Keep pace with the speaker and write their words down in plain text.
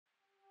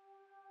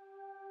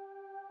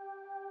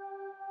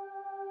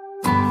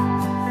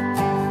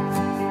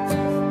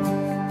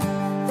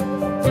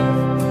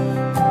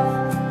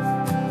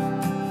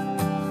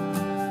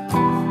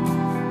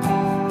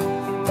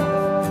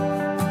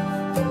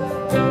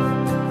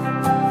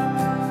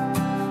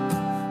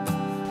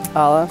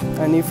Alla,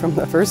 I knew from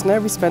the first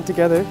night we spent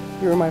together,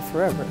 you were my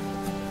forever.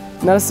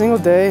 Not a single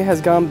day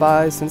has gone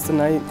by since the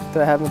night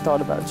that I haven't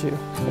thought about you.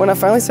 When I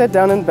finally sat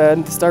down in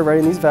bed to start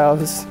writing these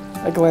vows,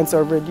 I glanced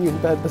over at you in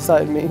bed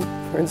beside me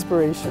for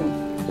inspiration.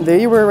 And there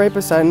you were right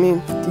beside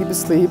me, deep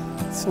asleep,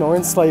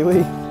 snoring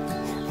slightly,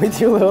 with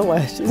your little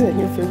lashes and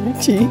your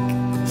favorite cheek.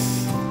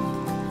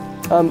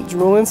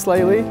 Drooling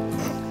slightly,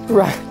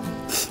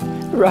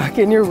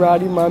 rocking your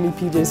Roddy mommy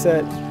PJ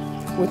set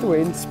with a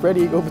weighted spread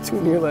eagle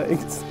between your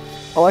legs.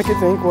 All I could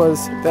think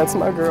was, that's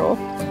my girl,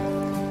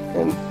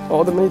 and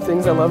all the many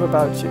things I love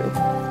about you.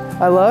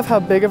 I love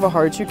how big of a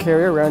heart you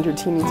carry around your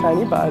teeny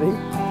tiny body.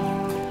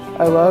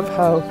 I love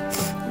how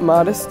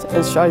modest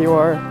and shy you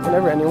are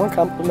whenever anyone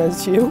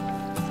compliments you.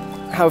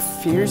 How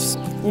fierce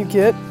you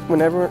get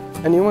whenever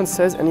anyone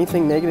says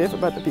anything negative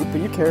about the people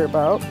you care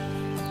about.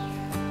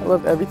 I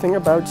love everything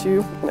about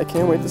you, and I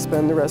can't wait to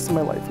spend the rest of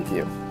my life with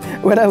you.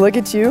 When I look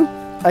at you,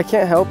 I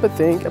can't help but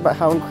think about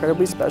how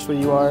incredibly special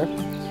you are.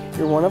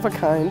 You're one of a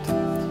kind.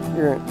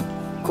 You're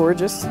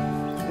gorgeous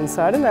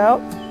inside and out.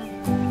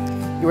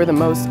 You are the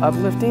most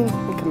uplifting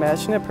and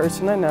compassionate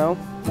person I know.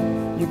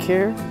 You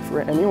care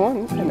for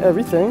anyone and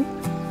everything,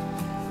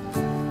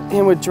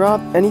 and would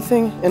drop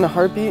anything in a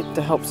heartbeat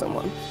to help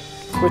someone,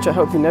 which I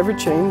hope you never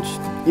change,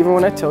 even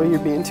when I tell you you're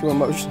being too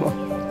emotional.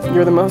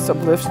 You're the most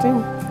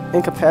uplifting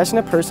and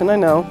compassionate person I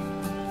know.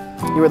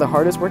 You are the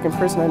hardest working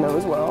person I know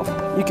as well.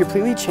 You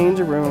completely change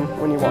a room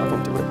when you walk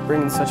into it,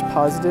 bringing such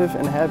positive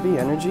and happy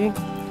energy.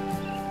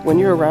 When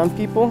you're around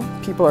people,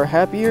 people are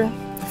happier,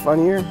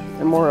 funnier,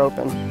 and more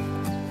open.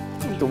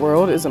 The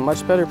world is a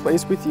much better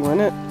place with you in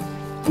it,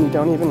 and you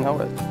don't even know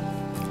it.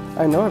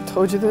 I know I've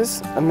told you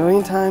this a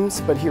million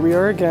times, but here we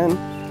are again.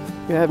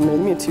 You have made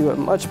me into a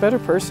much better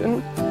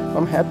person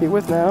I'm happy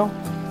with now,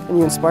 and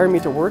you inspire me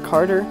to work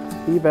harder,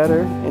 be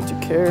better, and to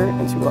care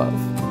and to love.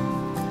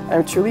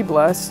 I'm truly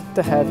blessed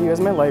to have you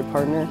as my life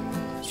partner.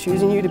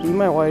 Choosing you to be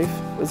my wife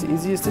was the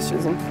easiest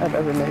decision I've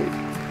ever made,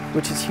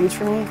 which is huge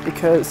for me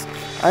because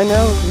I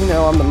know you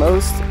know I'm the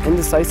most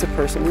indecisive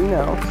person you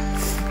know,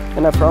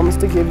 and I promise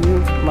to give you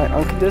my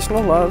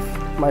unconditional love,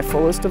 my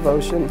fullest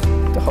devotion,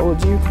 to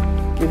hold you,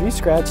 give you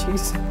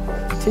scratchies,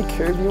 take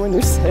care of you when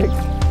you're sick,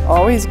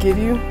 always give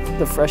you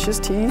the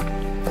freshest tea,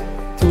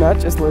 to not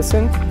just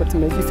listen, but to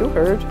make you feel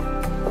heard,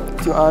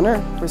 to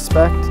honor,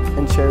 respect,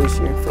 and cherish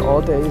you for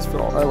all days, for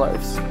all our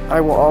lives.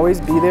 I will always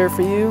be there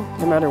for you,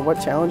 no matter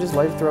what challenges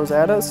life throws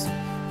at us.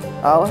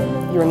 Alla,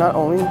 you are not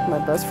only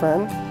my best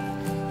friend,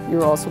 you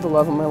are also the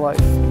love of my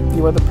life.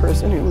 You are the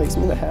person who makes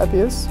me the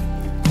happiest,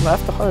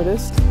 laugh the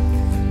hardest,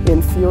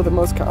 and feel the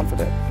most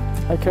confident.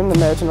 I couldn't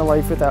imagine a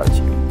life without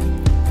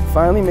you.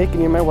 Finally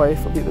making you my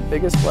wife will be the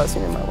biggest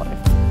blessing in my life.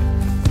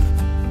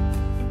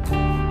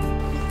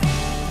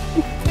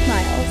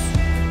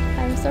 Miles,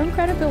 I'm so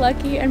incredibly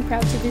lucky and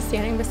proud to be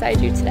standing beside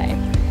you today.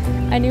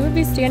 I knew we'd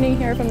be standing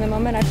here from the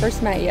moment I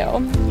first met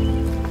you.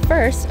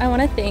 First, I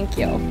want to thank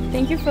you.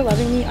 Thank you for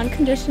loving me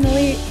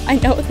unconditionally. I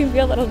know it can be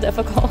a little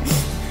difficult.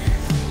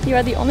 You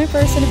are the only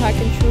person who I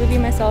can truly be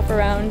myself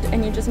around,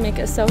 and you just make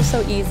it so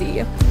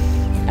easy.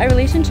 Our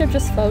relationship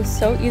just flows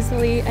so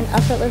easily and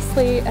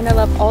effortlessly, and I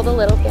love all the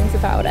little things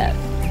about it.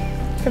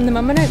 From the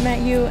moment I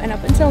met you and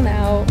up until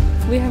now,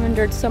 we have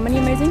endured so many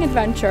amazing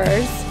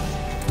adventures,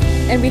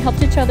 and we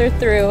helped each other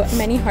through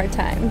many hard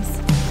times.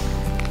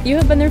 You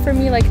have been there for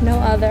me like no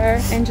other,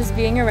 and just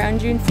being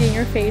around you and seeing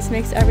your face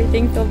makes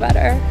everything feel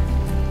better.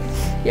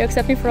 You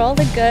accept me for all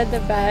the good, the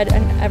bad,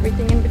 and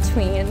everything in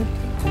between.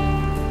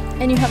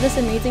 And you have this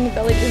amazing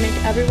ability to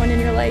make everyone in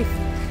your life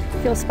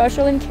feel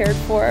special and cared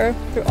for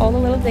through all the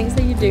little things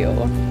that you do.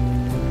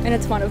 And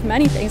it's one of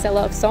many things I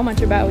love so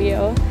much about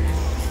you.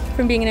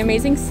 From being an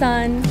amazing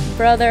son,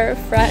 brother,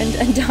 friend,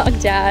 and dog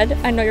dad,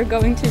 I know you're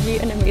going to be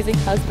an amazing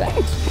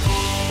husband.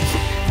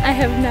 I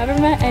have never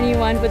met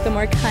anyone with a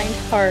more kind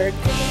heart,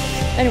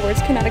 and words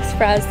cannot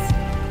express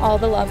all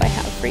the love I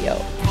have for you.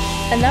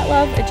 And that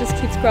love, it just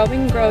keeps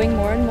growing and growing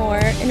more and more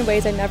in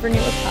ways I never knew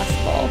were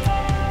possible.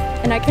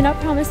 And I cannot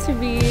promise to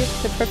be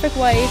the perfect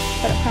wife,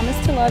 but I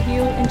promise to love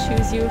you and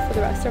choose you for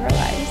the rest of our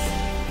lives.